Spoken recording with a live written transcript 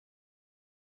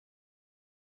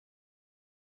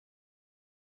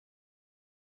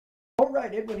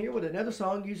Alright, Edwin here with another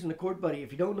song using the chord buddy.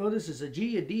 If you don't know, this is a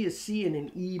G, a D, a C, and an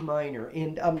E minor.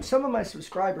 And some of my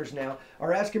subscribers now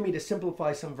are asking me to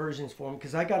simplify some versions for them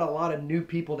because I got a lot of new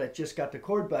people that just got the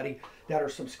chord buddy that are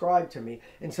subscribed to me.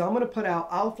 And so I'm going to put out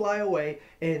I'll Fly Away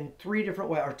in 3 different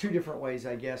ways, or 2 different ways,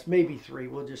 I guess. Maybe 3.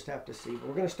 We'll just have to see. But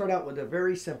we're going to start out with the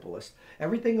very simplest.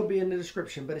 Everything will be in the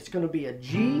description, but it's going to be a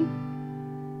G,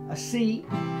 a C,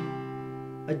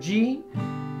 a G,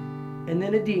 and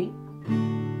then a D.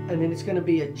 And then it's going to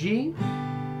be a G,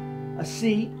 a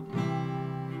C,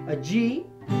 a G,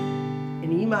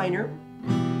 an E minor,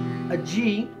 a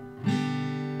G,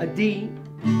 a D,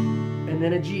 and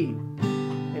then a G.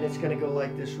 And it's going to go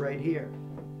like this right here.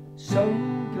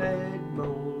 Some glad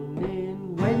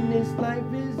morning when this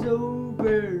life is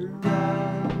over,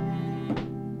 I'll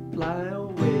fly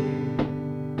away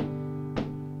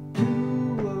to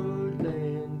a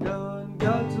land on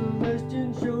God's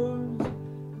celestial shores.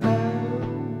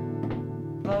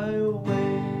 Fly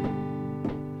away,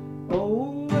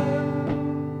 oh,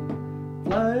 I'll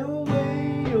fly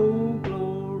away, oh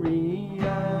glory,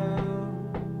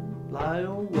 I'll fly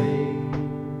away.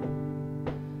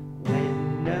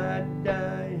 When I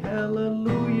die,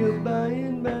 hallelujah, by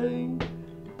and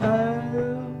by, I'll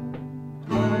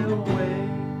fly away.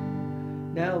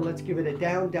 Now let's give it a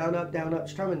down, down, up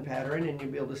strumming pattern, and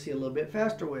you'll be able to see a little bit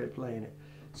faster way of playing it.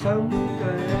 Some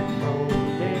glad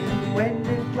morning when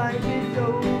this life is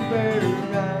over,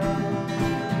 I'll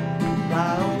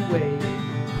fly away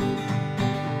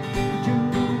to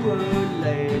a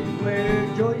land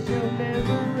where joy shall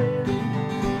never end.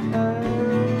 I'll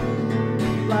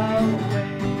fly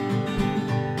away,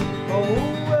 oh,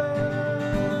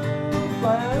 I'll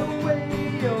fly away,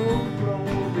 oh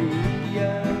glory,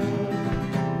 I'll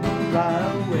fly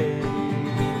away.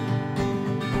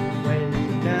 When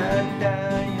I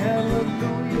die,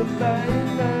 hallelujah, by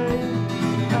and by,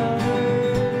 I'll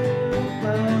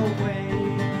fly away.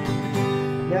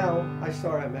 Now,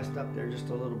 sorry I messed up there just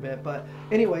a little bit, but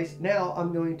anyways, now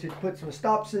I'm going to put some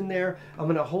stops in there. I'm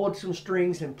going to hold some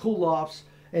strings and pull offs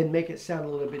and make it sound a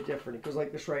little bit different. It goes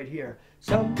like this right here.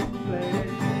 Some glad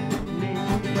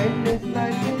when this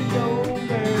life is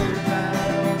over,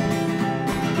 I'll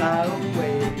fly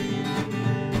away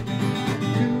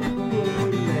to a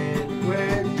land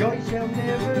where joy shall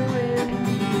never end.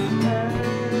 I'll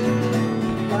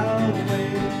fly away,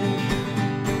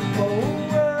 oh,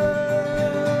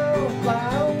 I'll fly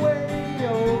away,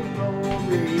 oh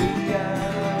glory,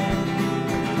 I'll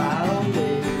fly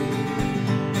away.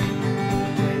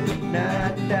 When I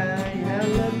die,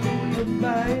 hallelujah,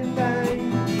 by and by,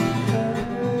 I'll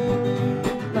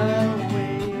fly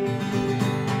away.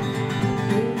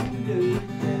 When the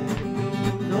shadows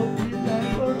of this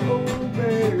life are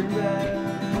over, I'll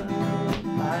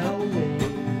fly away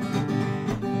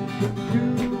to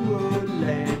a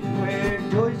land where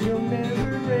joy shall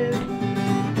never end.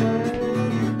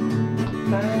 I'll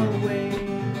fly away,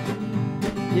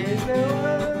 yes,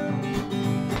 I'll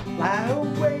fly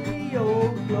away, oh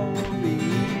glory,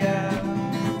 I'll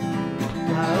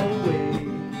fly away.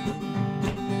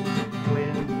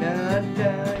 When I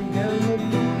die,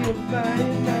 hallelujah, by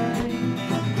and by,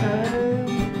 I'll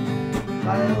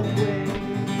fly away.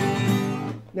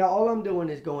 Now all I'm doing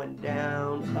is going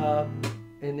down, up,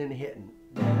 and then hitting.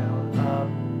 Down, up,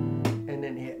 and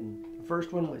then hitting. The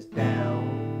first one was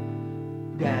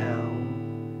down, down.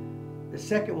 The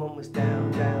second one was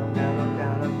down, down, down, up,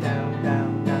 down, up, down,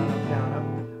 down, down, up, down, up.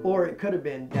 Or it could have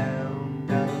been down,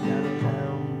 down, down,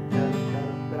 down, down,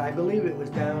 down. But I believe it was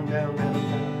down, down, down,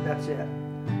 down. That's it.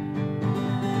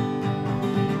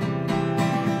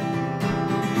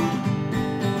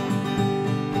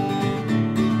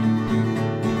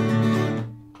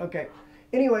 Okay,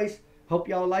 anyways, hope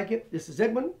y'all like it. This is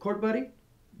Edwin, chord buddy,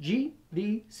 G,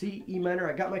 D, C, E minor.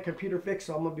 I got my computer fixed,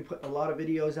 so I'm going to be putting a lot of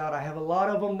videos out. I have a lot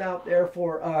of them out there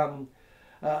for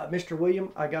Mr. William.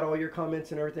 I got all your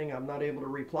comments and everything. I'm not able to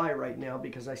reply right now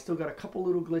because I still got a couple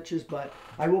little glitches, but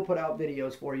I will put out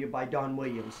videos for you by Don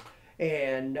Williams.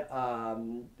 And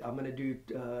I'm going to do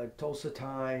Tulsa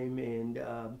Time and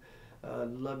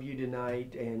Love You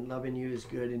Tonight and Loving You Is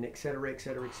Good and etc.,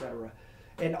 etc., etc.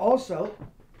 And also,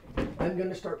 I'm going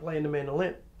to start playing the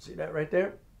mandolin. See that right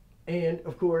there? And,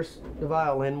 of course, the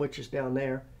violin, which is down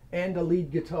there, and the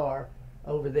lead guitar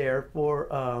over there for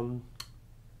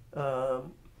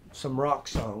some rock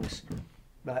songs.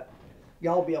 But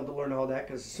y'all will be able to learn all that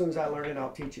because as soon as I learn it,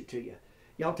 I'll teach it to you.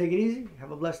 Y'all take it easy.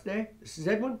 Have a blessed day. This is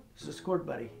Edwin. This is Chord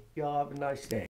Buddy. Y'all have a nice day.